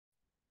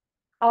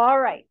All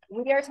right,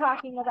 we are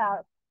talking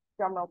about,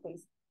 drum roll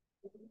please,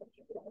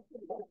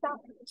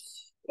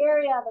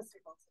 area of a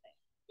circle today.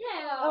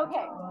 Yeah.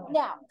 Okay,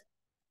 now,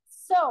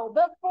 so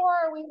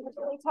before we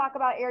really talk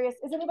about areas,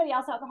 is anybody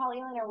else alcoholic?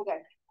 Are we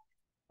good?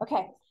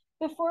 Okay,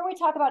 before we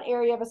talk about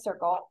area of a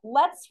circle,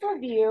 let's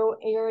review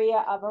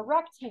area of a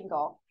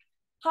rectangle.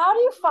 How do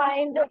you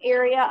find the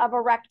area of a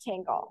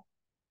rectangle?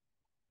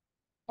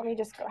 Let me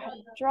just go ahead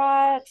and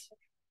draw it.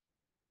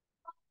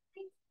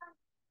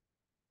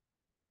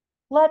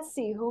 Let's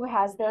see who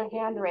has their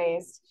hand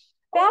raised.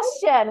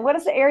 Bastian, what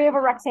is the area of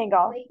a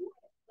rectangle?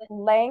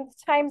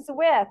 Length times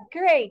width.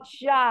 Great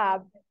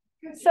job.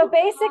 So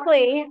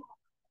basically,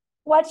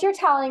 what you're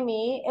telling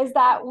me is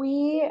that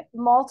we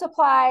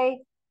multiply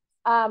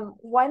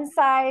one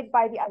side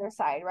by the other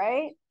side,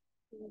 right?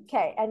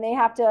 Okay, and they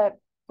have to,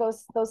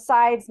 those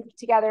sides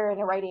together in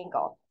a right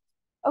angle.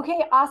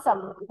 Okay,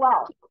 awesome.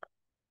 Well,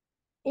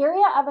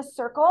 area of a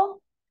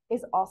circle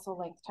is also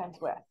length times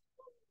width.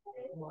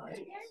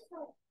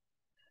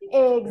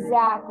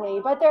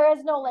 Exactly, but there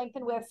is no length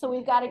and width, so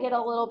we've got to get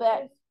a little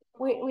bit,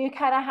 we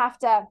kind of have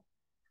to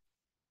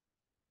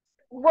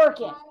work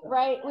it,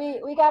 right?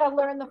 We got to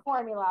learn the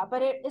formula,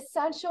 but it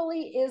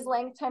essentially is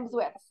length times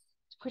width.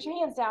 Put your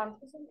hands down.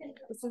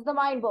 This is the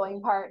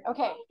mind-blowing part.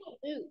 Okay.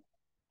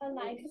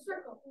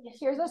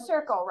 Here's a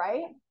circle,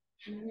 right?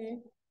 Mm-hmm.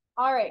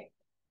 All right.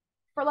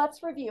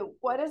 Let's review.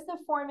 What is the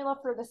formula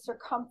for the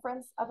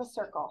circumference of a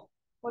circle?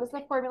 What is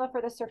the formula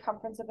for the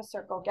circumference of a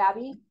circle,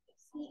 Gabby?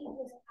 C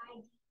equals pi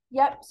d.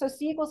 Yep, so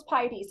C equals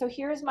pi d. So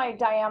here's my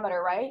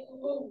diameter, right?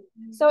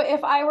 Mm-hmm. So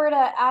if I were to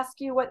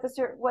ask you what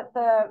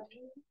the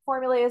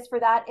formula is for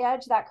that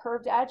edge, that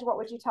curved edge, what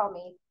would you tell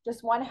me?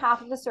 Just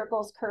 1/2 of the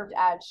circle's curved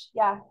edge.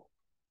 Yeah.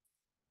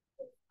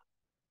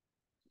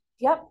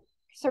 Yep,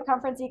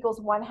 circumference equals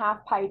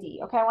 1/2 pi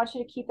d. Okay, I want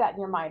you to keep that in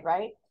your mind,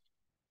 right?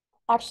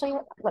 Actually,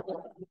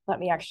 let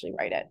me actually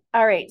write it.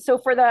 All right, so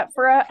for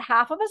a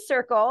half of a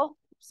circle,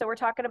 so we're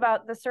talking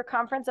about the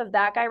circumference of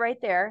that guy right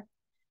there,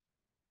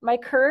 my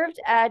curved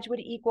edge would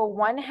equal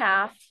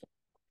 1/2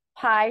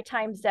 pi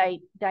times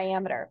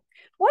diameter.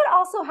 What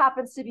also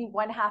happens to be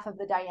 1/2 of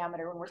the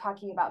diameter when we're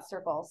talking about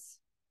circles?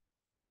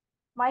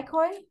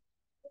 Mycoy?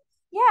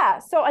 Yeah,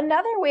 so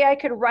another way I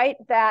could write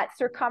that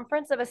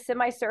circumference of a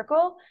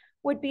semicircle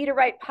would be to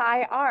write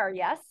pi r,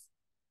 yes?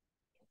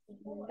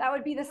 That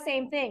would be the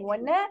same thing,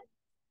 wouldn't it?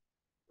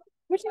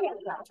 Which area?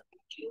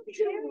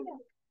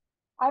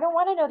 I don't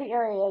want to know the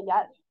area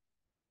yet.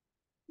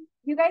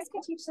 You guys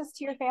can teach this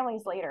to your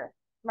families later.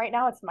 Right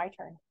now, it's my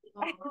turn.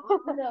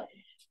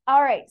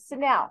 All right, so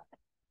now,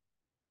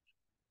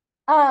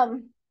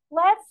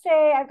 let's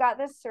say I've got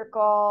this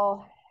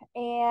circle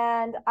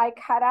and I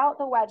cut out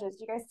the wedges.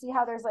 Do you guys see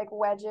how there's like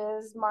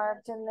wedges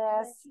marked in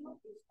this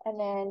and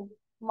then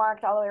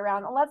marked all the way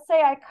around? And let's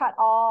say I cut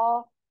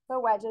all the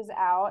wedges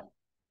out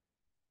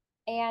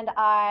and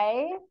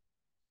I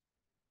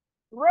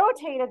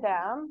rotated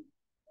them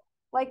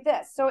like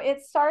this. So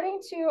it's starting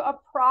to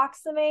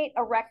approximate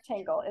a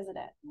rectangle, isn't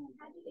it?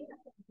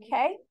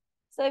 Okay.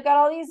 So they've got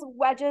all these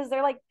wedges.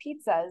 They're like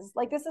pizzas.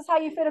 Like this is how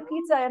you fit a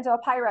pizza into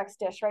a Pyrex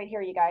dish right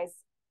here, you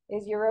guys,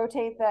 is you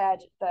rotate the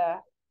edge, the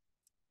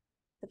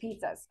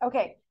pizzas.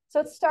 Okay.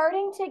 So it's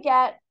starting to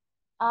get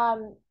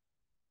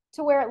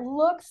to where it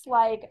looks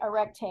like a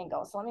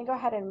rectangle. So let me go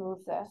ahead and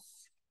move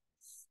this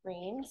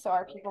screen so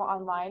our people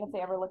online, if they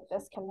ever look at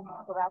this, can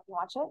go back and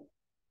watch it.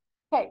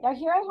 Okay, now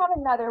here I have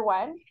another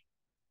one,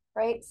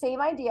 right?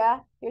 Same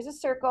idea. Here's a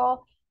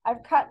circle.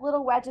 I've cut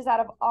little wedges out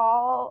of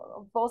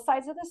both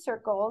sides of the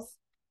circles,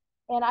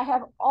 and I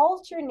have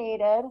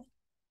alternated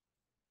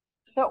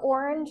the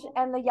orange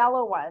and the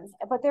yellow ones,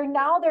 but they're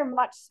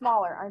much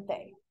smaller, aren't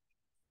they?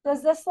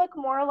 Does this look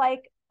more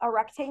like a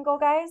rectangle,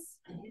 guys?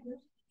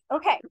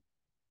 Okay.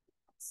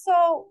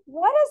 So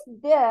what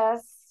is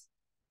this?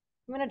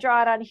 I'm going to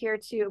draw it on here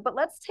too, but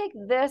let's take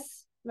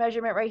this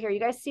measurement right here. You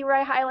guys see where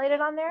I highlighted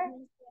on there?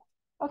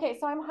 Okay,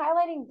 so I'm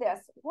highlighting this.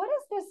 What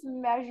is this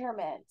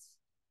measurement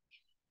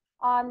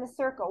on the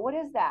circle? What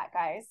is that,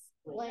 guys?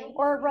 Length.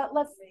 Or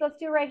let's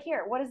do right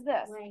here. What is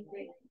this? Length.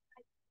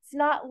 It's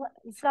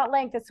not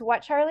length. It's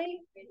what,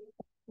 Charlie?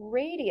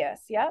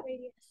 Radius. Yep.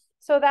 Radius.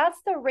 So that's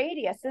the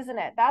radius, isn't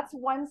it? That's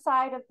one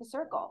side of the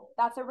circle.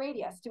 That's a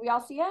radius. Do we all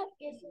see it?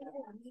 Yes.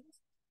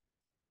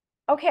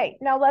 Okay,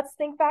 now let's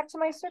think back to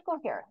my circle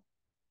here.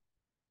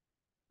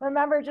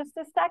 Remember just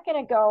a second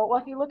ago, well,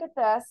 if you look at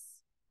this,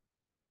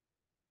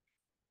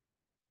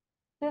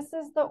 this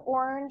is the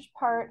orange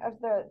part of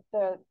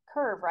the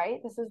curve,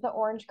 right? This is the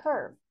orange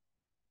curve.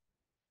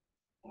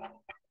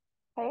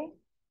 Okay,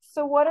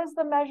 so what is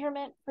the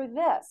measurement for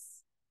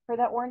this, for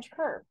that orange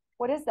curve?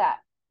 What is that?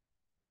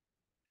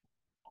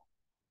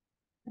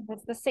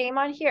 It's the same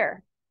on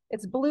here.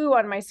 It's blue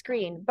on my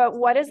screen, but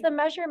what is the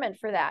measurement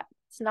for that?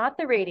 It's not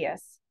the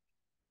radius.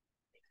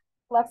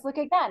 Let's look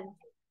again.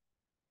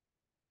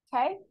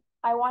 Okay,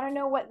 I want to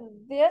know what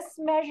this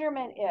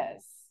measurement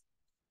is,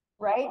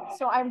 right?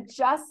 So I'm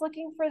just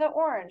looking for the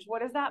orange.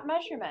 What is that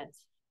measurement?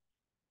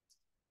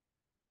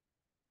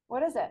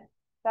 What is it?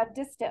 That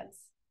distance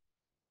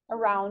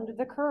around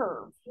the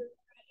curve.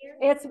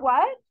 It's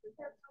what?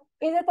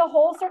 Is it the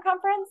whole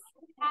circumference?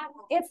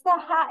 It's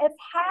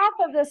half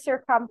of the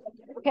circumference,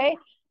 okay?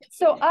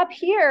 So up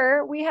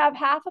here, we have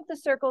half of the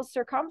circle's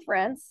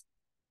circumference.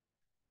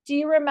 Do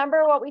you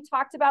remember what we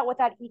talked about, what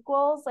that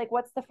equals? Like,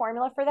 what's the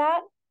formula for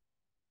that?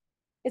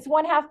 It's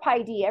 1/2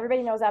 pi d.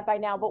 Everybody knows that by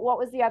now, but what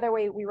was the other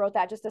way we wrote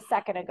that just a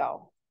second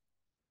ago?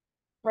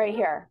 Right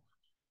here.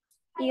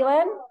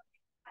 Elin?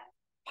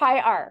 Pi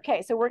r.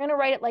 Okay, so we're going to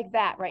write it like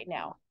that right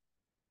now.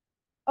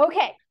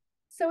 Okay,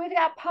 so we've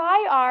got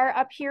pi r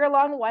up here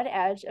along one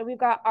edge, and we've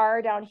got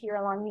r down here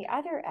along the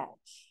other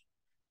edge.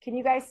 Can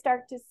you guys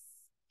start to,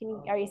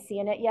 are you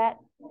seeing it yet?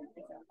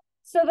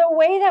 So the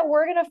way that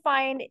we're going to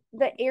find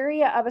the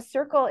area of a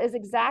circle is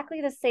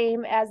exactly the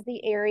same as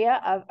the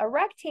area of a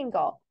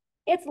rectangle.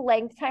 It's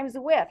length times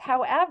width.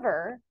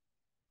 However,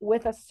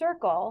 with a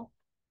circle,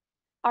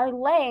 our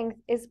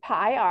length is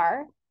pi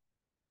r,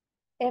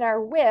 and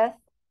our width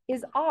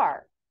is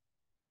r.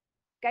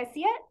 Guys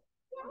see it?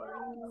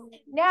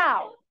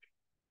 Now,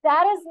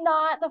 that is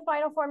not the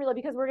final formula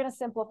because we're going to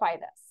simplify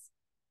this.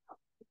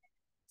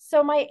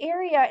 So my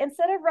area,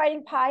 instead of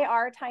writing pi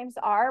r times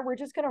r, we're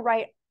just going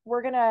to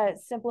we're going to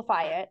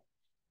simplify it.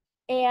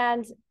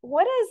 And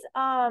what is,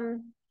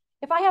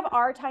 if I have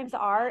r times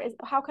r,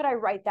 how could I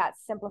write that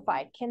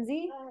simplified?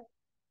 Kinsey?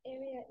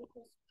 Area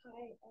equals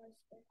pi r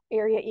squared.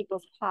 Area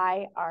equals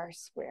pi r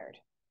squared.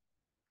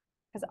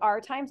 Because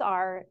r times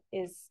r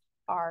is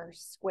r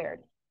squared,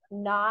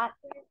 not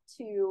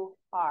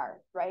 2r,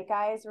 right,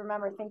 guys?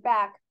 Remember, think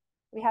back.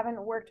 We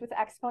haven't worked with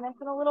exponents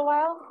in a little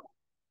while,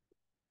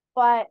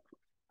 but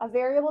a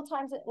variable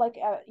times, like,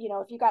 you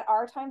know, if you got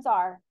r times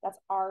r, that's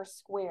r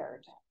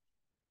squared.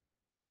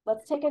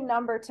 Let's take a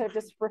number to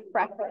just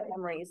refresh our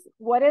memories.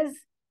 What is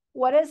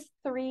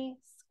 3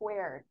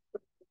 squared?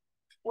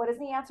 What is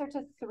the answer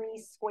to 3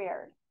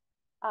 squared?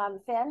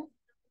 Finn?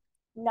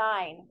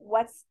 9.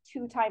 What's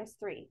 2 times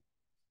 3?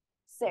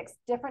 6.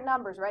 Different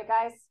numbers, right,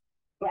 guys?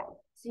 Yeah.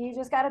 So you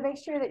just got to make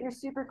sure that you're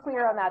super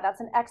clear on that. That's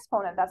an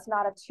exponent. That's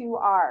not a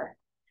 2r.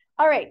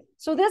 All right.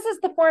 So this is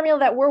the formula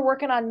that we're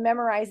working on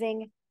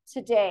memorizing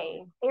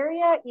today.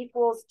 Area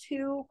equals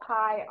 2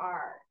 pi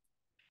r.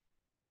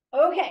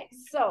 Okay,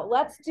 so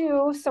let's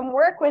do some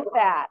work with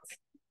that.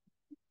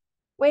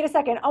 Wait a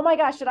second. Oh my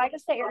gosh, should I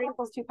just say area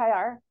equals 2 pi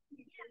r?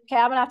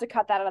 Okay, I'm gonna have to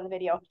cut that out of the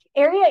video.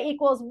 Area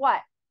equals what?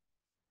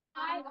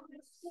 Pi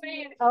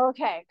squared.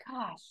 Okay,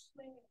 gosh.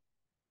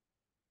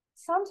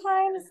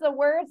 Sometimes the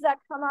words that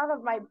come out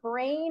of my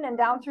brain and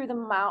down through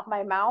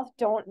my mouth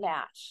don't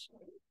match.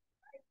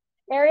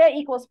 Area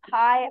equals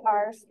pi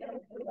r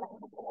squared.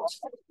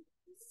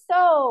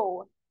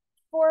 So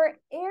for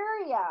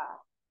area,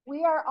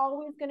 we are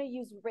always going to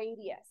use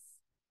radius.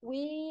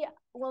 We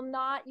will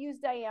not use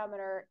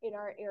diameter in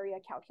our area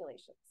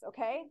calculations,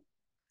 okay?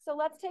 So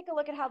let's take a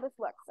look at how this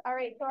looks. All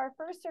right, so our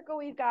first circle,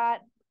 we've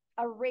got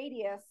a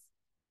radius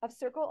of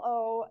circle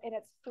O, and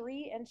it's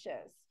 3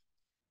 inches.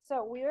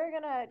 So we're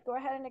going to go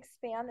ahead and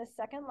expand this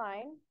second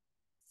line,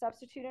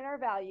 substitute in our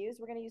values.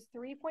 We're going to use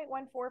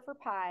 3.14 for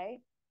pi,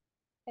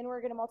 and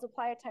we're going to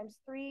multiply it times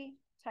 3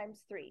 times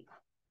 3.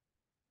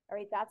 All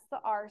right, that's the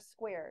r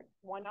squared.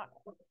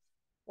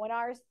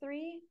 1r is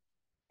 3,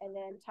 and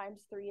then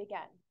times 3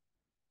 again.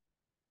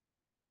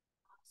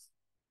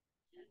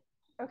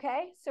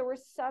 Okay, so we're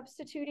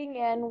substituting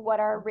in what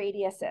our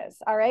radius is.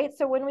 All right,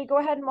 so when we go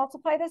ahead and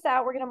multiply this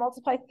out, we're going to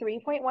multiply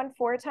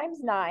 3.14 times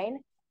 9.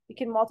 We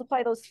can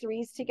multiply those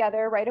 3's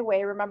together right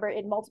away. Remember,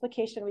 in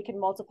multiplication, we can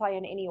multiply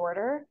in any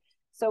order.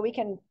 So we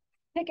can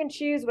pick and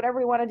choose whatever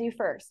we want to do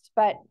first,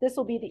 but this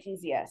will be the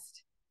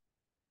easiest.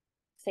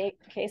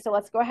 Okay, so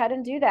let's go ahead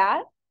and do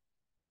that.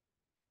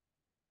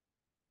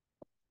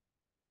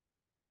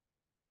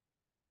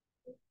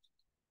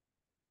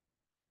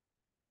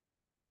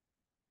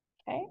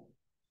 Okay,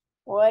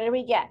 what did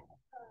we get?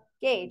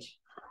 Gauge.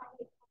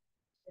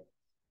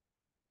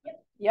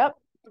 Yep.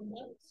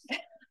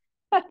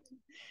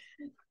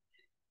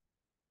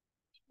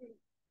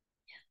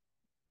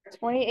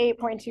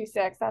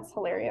 28.26. That's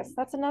hilarious.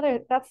 That's another,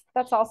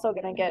 that's also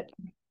gonna get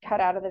cut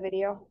out of the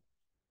video.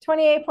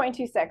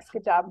 28.26.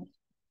 Good job.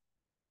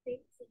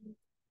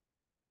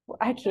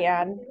 I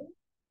can.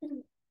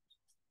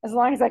 As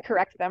long as I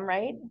correct them,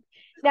 right?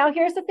 Now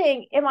here's the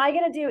thing. Am I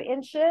gonna do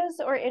inches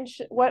or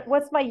inch?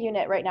 What's my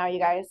unit right now, you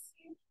guys?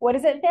 What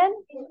is it, Finn?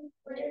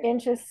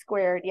 Inches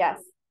squared,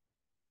 yes.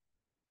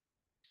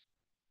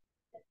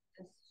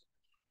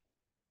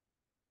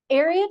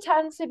 Area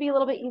tends to be a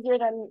little bit easier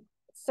than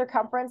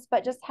circumference,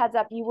 but just heads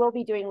up, you will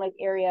be doing like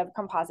area of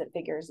composite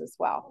figures as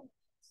well.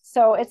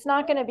 So it's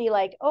not going to be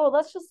like, oh,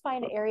 let's just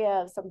find area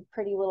of some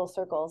pretty little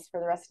circles for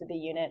the rest of the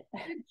unit.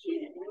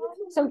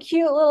 Some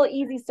cute little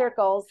easy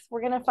circles.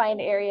 We're going to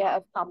find area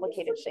of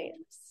complicated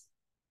shapes.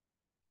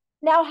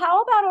 Now,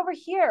 how about over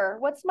here?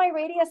 What's my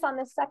radius on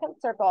this second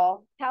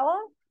circle?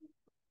 Kala?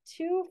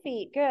 2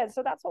 feet. Good.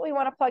 So that's what we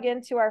want to plug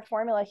into our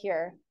formula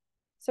here.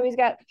 So we've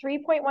got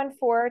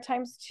 3.14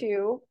 times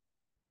 2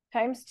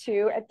 times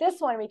 2. At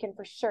this one, we can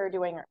for sure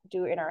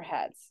do in our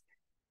heads.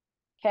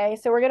 Okay,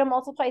 so we're going to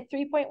multiply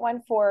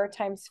 3.14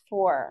 times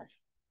 4.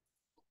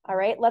 All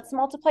right, let's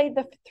multiply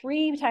the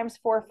 3 times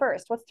 4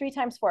 first. What's 3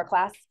 times 4,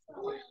 class?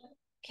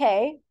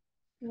 Okay,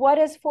 what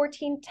is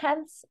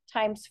 14/10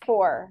 times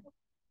 4?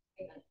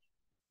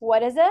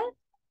 What is it?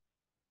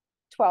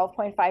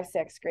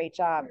 12.56, great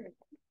job.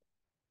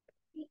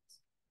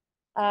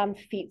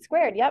 Feet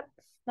squared, yep,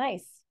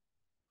 nice.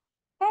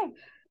 Okay,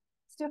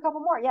 let's do a couple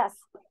more, yes.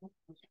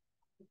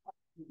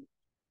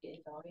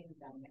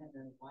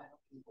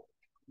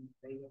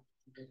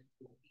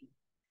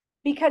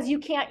 Because you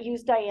can't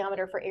use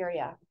diameter for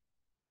area.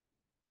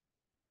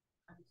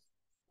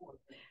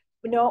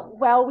 No,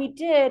 well, we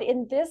did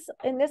in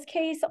this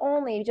case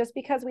only, just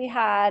because we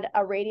had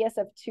a radius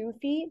of 2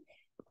 feet,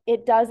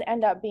 it does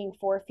end up being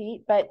 4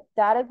 feet, but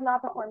that is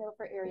not the formula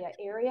for area.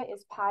 Area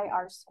is pi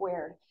r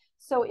squared.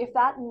 So if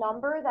that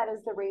number that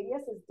is the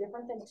radius is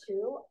different than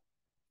 2,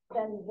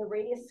 then the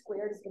radius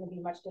squared is going to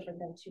be much different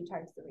than 2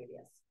 times the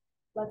radius.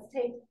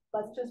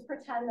 Let's just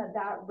pretend that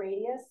that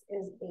radius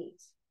is 8,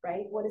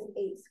 right? What is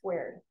 8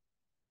 squared?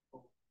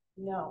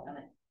 No.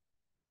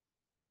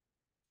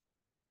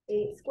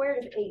 8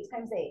 squared is 8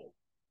 times 8.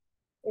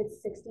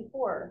 It's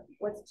 64.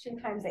 What's 2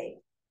 times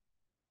 8?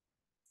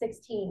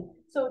 16.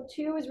 So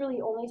 2 is really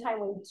the only time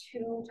when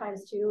 2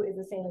 times 2 is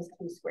the same as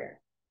 2 squared.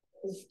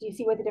 Do you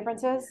see what the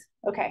difference is?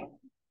 Okay.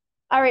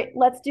 All right,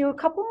 let's do a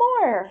couple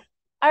more.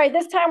 All right,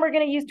 this time we're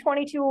going to use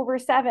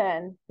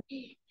 22/7.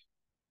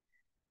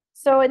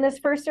 So in this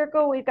first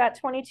circle, we've got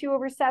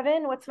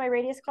 22/7. What's my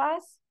radius,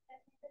 class?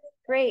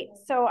 Great.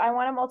 So I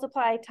want to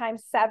multiply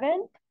times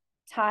 7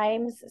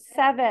 times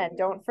 7.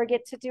 Don't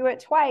forget to do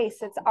it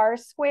twice. It's r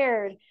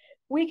squared.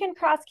 We can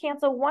cross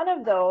cancel one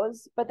of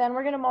those, but then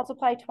we're going to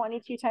multiply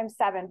 22 times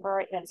 7 for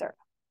our answer.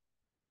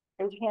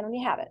 Raise your hand when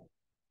you have it.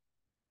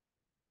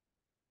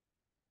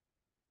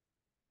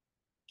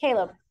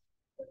 Caleb.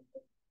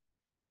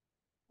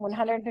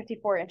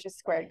 154 inches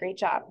squared. Great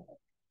job.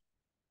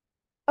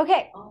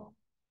 Okay. All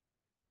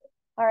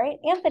right,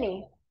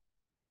 Anthony.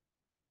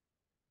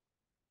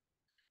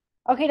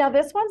 Okay, now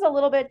this one's a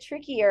little bit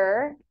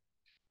trickier.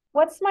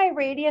 What's my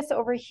radius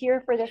over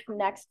here for this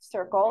next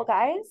circle,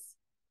 guys?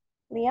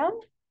 Liam?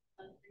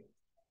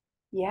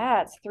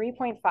 Yeah, it's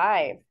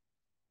 3.5.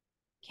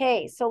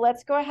 Okay, so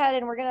let's go ahead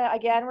and we're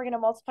gonna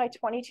multiply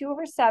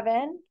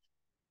 22/7.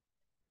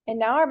 And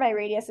now my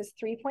radius is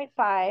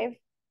 3.5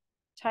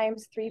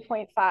 times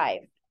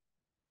 3.5.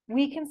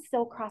 We can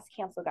still cross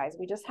cancel, guys.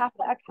 We just have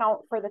to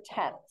account for the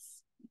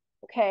tenths.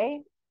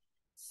 Okay,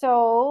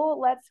 so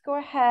let's go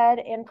ahead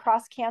and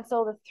cross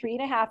cancel the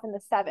 3.5 and the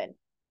 7.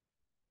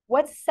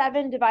 What's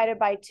 7 divided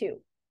by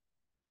 2?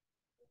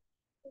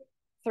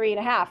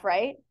 3.5,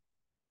 right?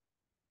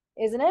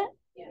 Isn't it?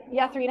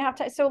 Yeah, 3.5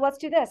 times. So let's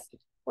do this.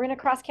 We're going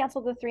to cross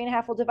cancel the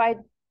 3.5. We'll divide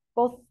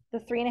both the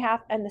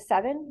 3.5 and the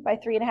 7 by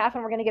 3.5,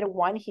 and we're going to get a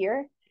 1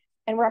 here.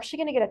 And we're actually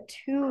going to get a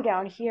 2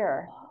 down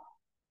here.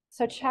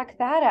 So check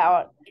that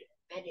out.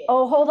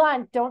 Oh, hold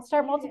on. Don't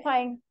start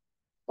multiplying.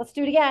 Let's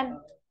do it again.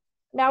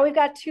 Now we've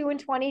got 2 and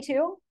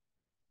 22.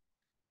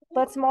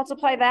 Let's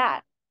multiply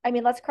that. I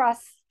mean, let's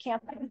cross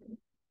cancel.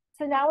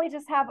 So now we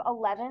just have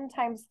 11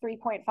 times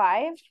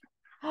 3.5.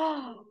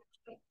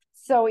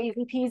 So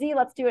easy peasy.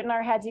 Let's do it in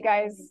our heads, you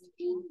guys.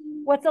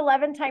 What's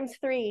 11 times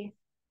 3?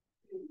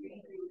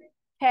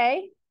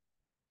 Okay.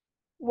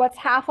 What's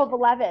half of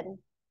 11?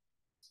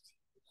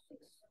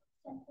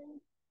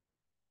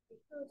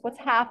 What's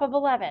half of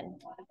 11?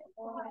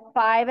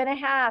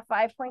 5.5,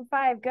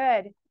 5.5,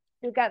 good.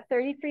 We've got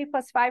 33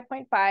 plus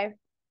 5.5,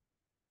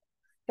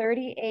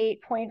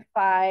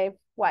 38.5,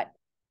 what?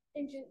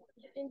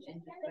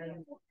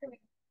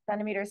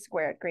 Centimeters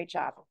squared, great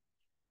job.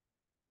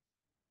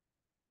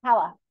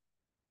 Hala.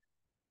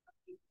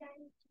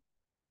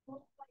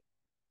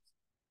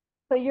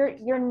 So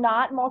you're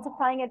not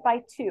multiplying it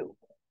by 2,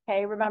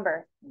 okay?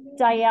 Remember,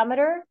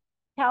 diameter,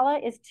 Hala,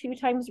 is 2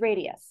 times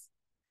radius.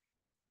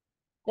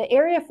 The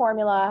area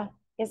formula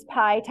is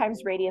pi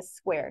times radius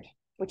squared,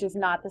 which is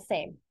not the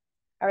same.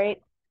 All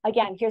right.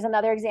 Again, here's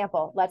another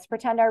example. Let's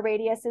pretend our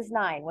radius is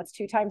 9. What's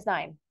 2 times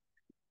 9?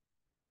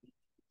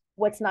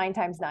 What's 9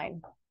 times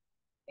 9?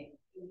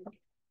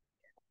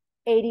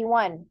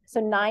 81. So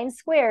 9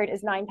 squared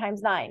is 9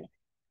 times 9.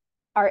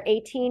 Are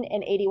 18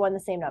 and 81 the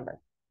same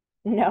number?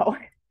 No.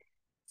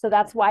 So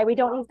that's why we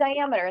don't use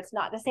diameter. It's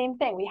not the same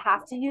thing. We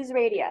have to use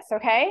radius,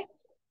 okay?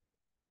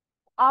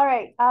 All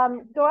right.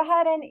 Go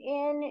ahead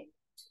and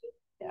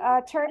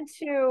turn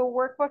to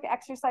workbook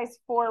exercise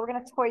 4. We're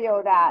going to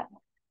Toyo that.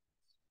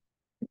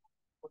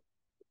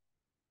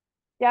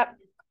 Yep.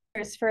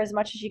 For as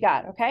much as you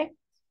got, okay?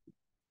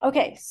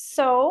 Okay,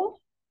 so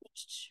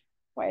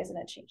why isn't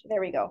it changing?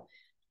 There we go.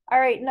 All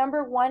right,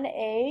 number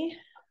 1A.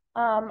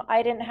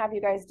 I didn't have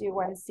you guys do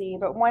 1C,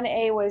 but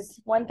 1A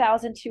was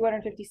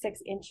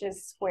 1,256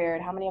 inches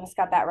squared. How many of us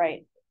got that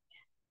right?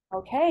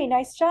 Okay,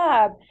 nice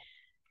job.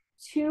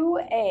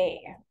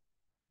 2A.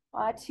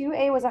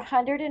 2A was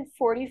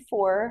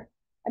 154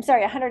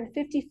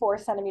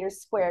 centimeters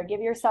squared.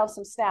 Give yourself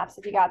some snaps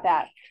if you got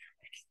that.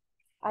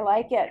 I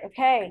like it.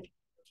 Okay.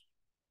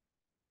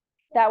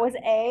 That was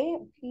A.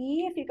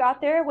 B, if you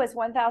got there, was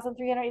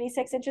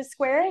 1,386 inches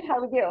squared. How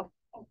do we do?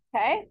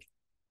 Okay.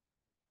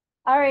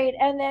 All right,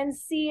 and then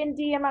C and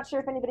D, I'm not sure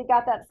if anybody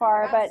got that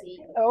far, but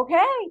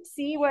okay.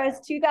 C was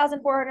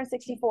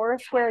 2,464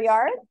 square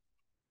yards,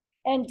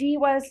 and D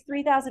was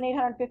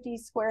 3,850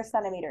 square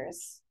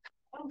centimeters.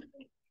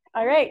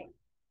 All right,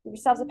 give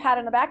yourselves a pat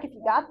on the back if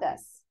you got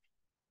this.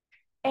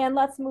 And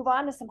let's move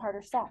on to some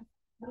harder stuff.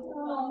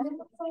 All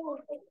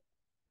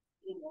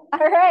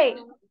right.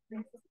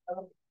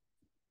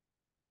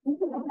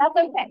 That's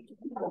okay.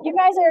 You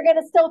guys are going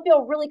to still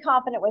feel really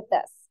confident with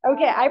this.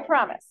 Okay, I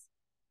promise.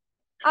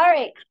 All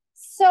right.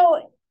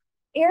 So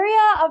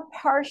area of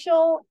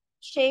partial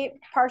shape,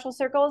 partial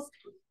circles,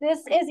 this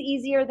is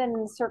easier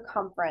than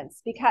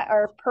circumference because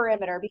or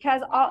perimeter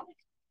because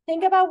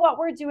think about what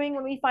we're doing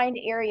when we find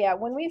area.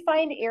 When we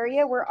find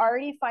area, we're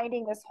already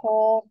finding this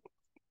whole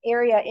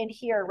area in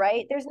here,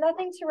 right? There's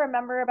nothing to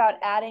remember about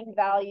adding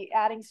value,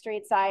 adding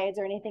straight sides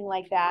or anything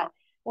like that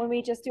when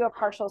we just do a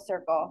partial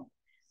circle.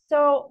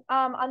 So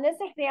on this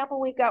example,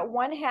 we've got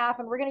 1/2,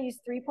 and we're going to use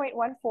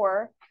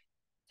 3.14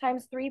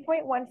 times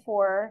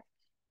 3.14.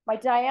 My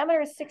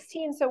diameter is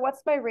 16, so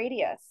what's my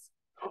radius?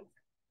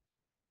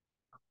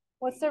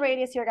 What's the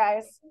radius here,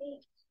 guys?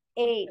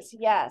 8,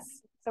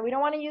 yes. So we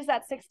don't want to use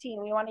that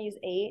 16. We want to use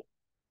 8,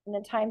 and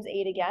then times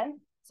 8 again.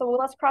 So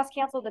let's cross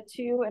cancel the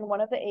 2 and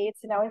one of the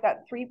 8s. So now we've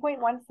got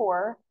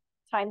 3.14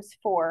 times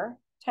 4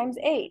 times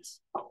 8.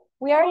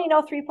 We already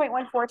know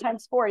 3.14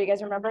 times 4. You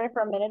guys remember it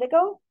from a minute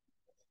ago?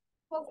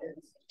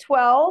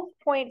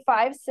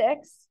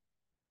 12.56.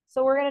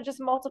 So we're going to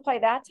just multiply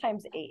that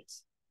times 8.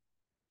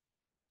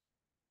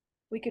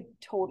 We could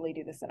totally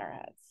do this in our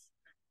heads.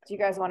 Do you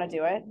guys want to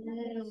do it?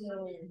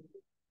 No.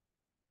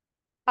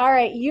 All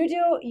right, you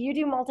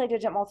do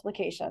multi-digit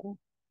multiplication.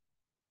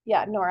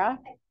 Yeah, Nora.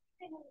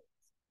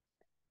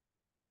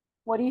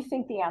 What do you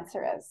think the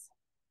answer is?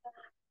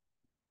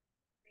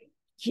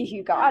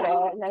 You got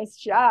it. Nice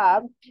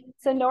job.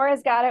 So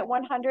Nora's got it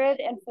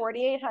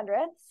 148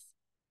 hundredths.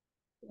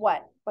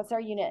 What's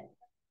our unit?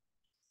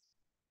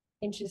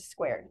 Inches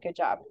squared. Good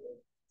job.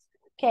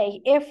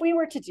 Okay, if we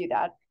were to do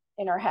that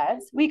in our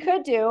heads, we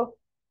could do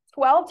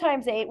 12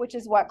 times 8, which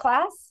is what,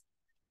 class?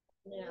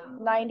 Yeah.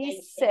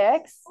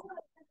 96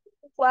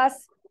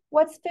 plus,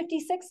 what's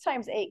 56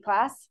 times 8,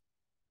 class?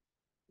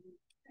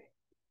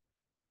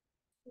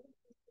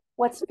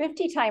 What's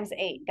 50 times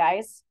 8,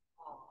 guys?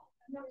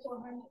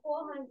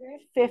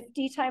 400.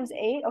 50 times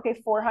 8, okay,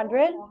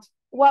 400.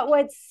 What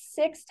would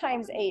 6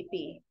 times 8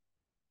 be?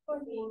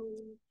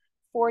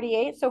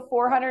 48, so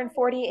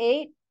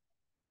 448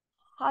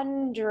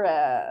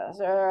 hundredths,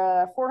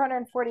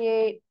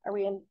 448, are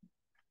we in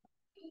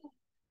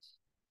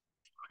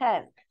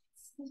tenths?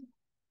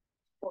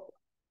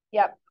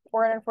 Yep,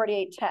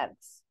 448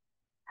 tenths.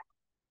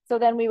 So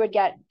then we would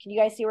get, can you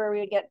guys see where we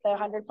would get the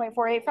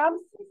 100.48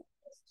 from?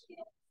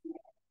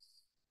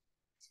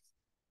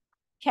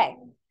 Okay.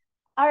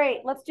 All right,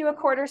 let's do a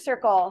quarter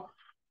circle.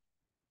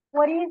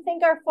 What do you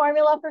think our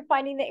formula for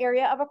finding the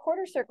area of a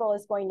quarter circle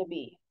is going to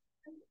be?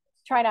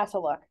 Try not to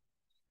look.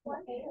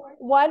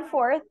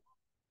 1/4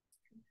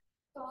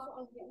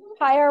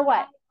 pi r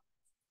what?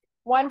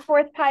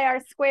 1/4 pi r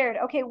squared.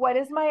 Okay, what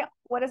is my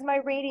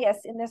radius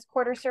in this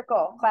quarter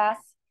circle, class?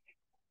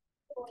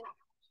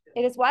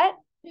 It is what?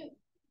 2.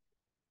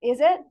 Is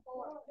it?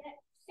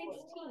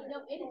 16.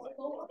 No, it is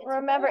 4.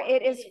 Remember,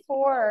 it is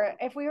 4.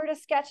 If we were to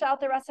sketch out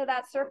the rest of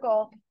that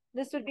circle,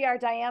 this would be our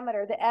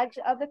diameter. The edge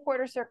of the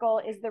quarter circle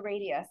is the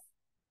radius.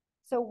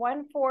 So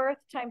 1/4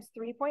 times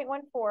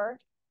 3.14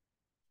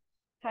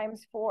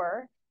 times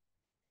 4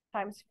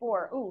 times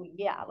 4. Ooh,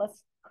 yeah,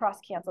 let's cross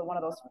cancel one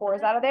of those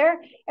 4s out of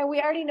there. And we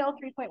already know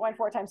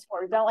 3.14 times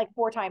 4. We've done it like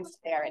 4 times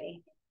today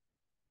already.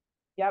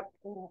 Yep.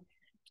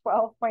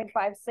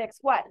 12.56.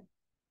 What?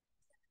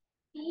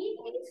 Feet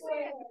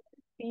squared.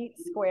 Feet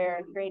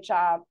squared. Great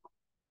job.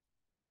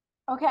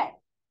 Okay.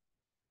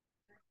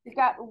 You've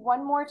got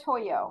one more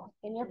Toyo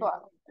in your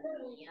book.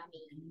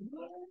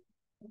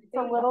 It's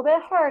a little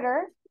bit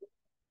harder.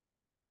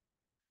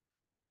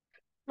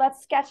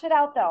 Let's sketch it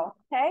out though,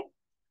 okay?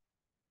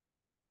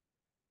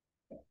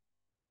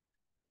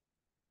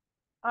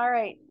 All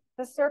right,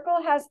 the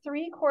circle has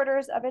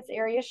 3/4 of its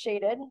area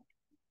shaded.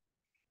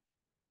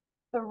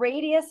 The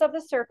radius of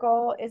the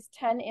circle is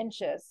 10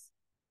 inches.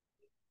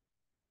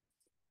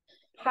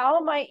 How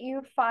might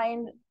you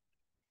find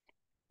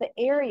the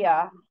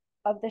area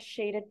of the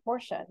shaded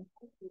portion?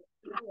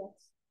 How do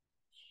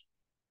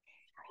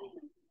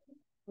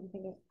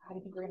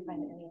you think we're gonna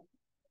find the area?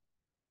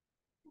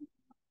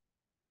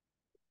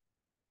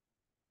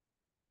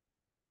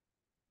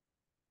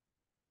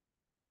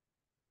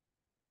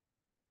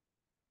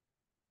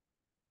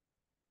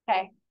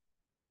 Okay.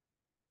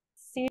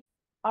 See,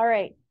 all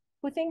right.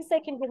 Who thinks they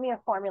can give me a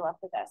formula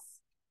for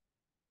this?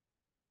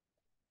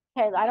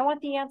 Okay, I don't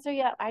want the answer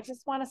yet. I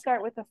just want to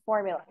start with the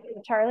formula.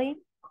 Charlie?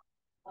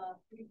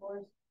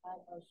 3/4 pi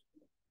r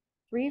squared.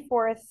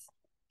 3/4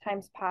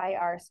 times pi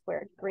r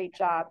squared. Great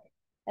job.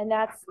 And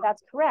that's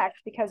correct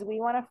because we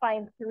want to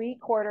find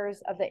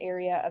 3/4 of the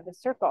area of the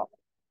circle.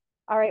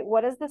 All right,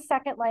 what does the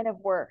second line of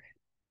work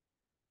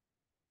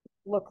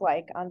look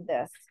like on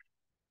this?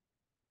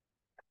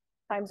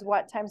 Times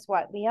what? Times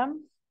what,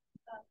 Liam?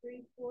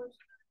 3/4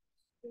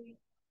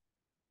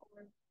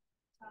 3/4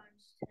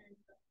 times 10.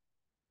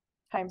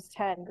 Times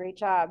 10. Great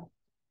job.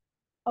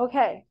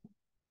 Okay.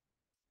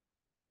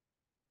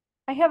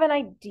 I have an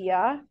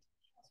idea.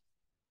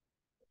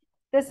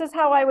 This is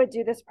how I would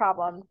do this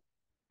problem.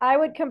 I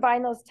would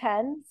combine those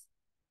 10s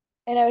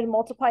and I would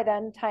multiply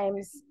them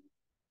times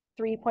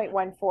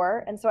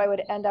 3.14. And so I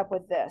would end up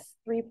with this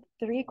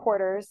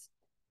 3/4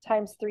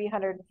 times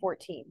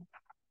 314.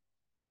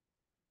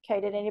 Okay,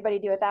 did anybody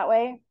do it that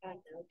way?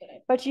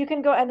 Okay. But you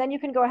can go, and then you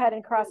can go ahead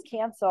and cross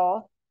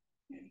cancel.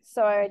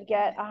 So I would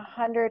get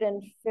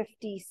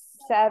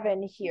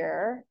 157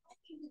 here.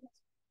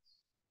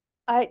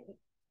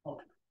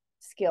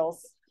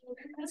 Skills.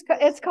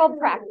 It's called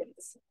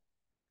practice.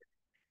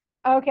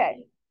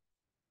 Okay.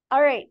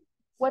 All right.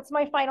 What's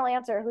my final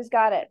answer? Who's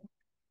got it?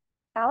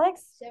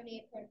 Alex?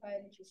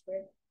 78.5 inches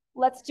squared.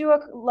 Let's do a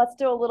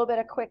little bit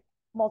of quick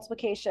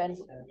multiplication.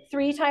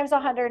 3 times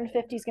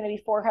 150 is going to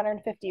be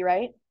 450,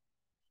 right?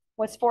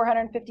 What's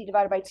 450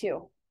 divided by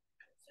 2?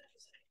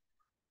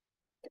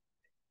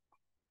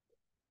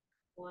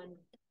 1.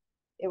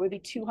 It would be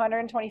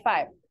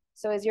 225.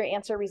 So is your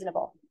answer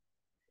reasonable?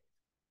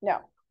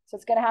 No. So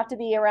it's going to have to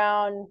be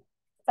around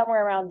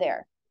somewhere around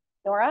there.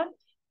 Nora?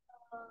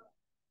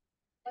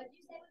 What did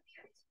you say would be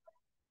your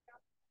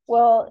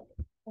Well,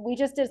 we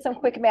just did some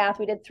quick math.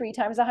 We did 3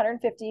 times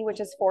 150, which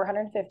is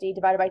 450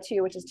 divided by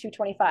 2, which is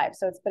 225.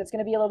 So but it's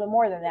going to be a little bit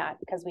more than that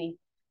because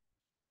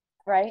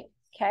right?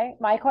 Okay.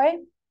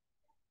 Maikoi?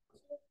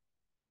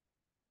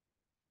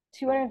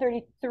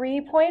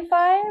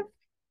 233.5?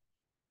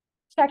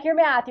 Check your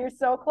math. You're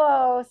so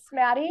close.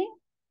 Maddie?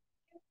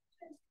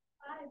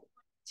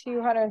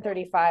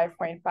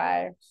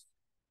 235.5.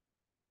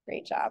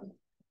 Great job.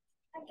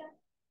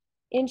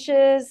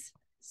 Inches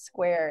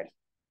squared.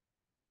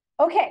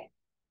 Okay.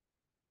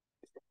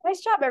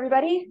 Nice job,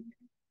 everybody.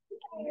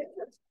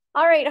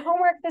 All right,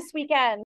 homework this weekend.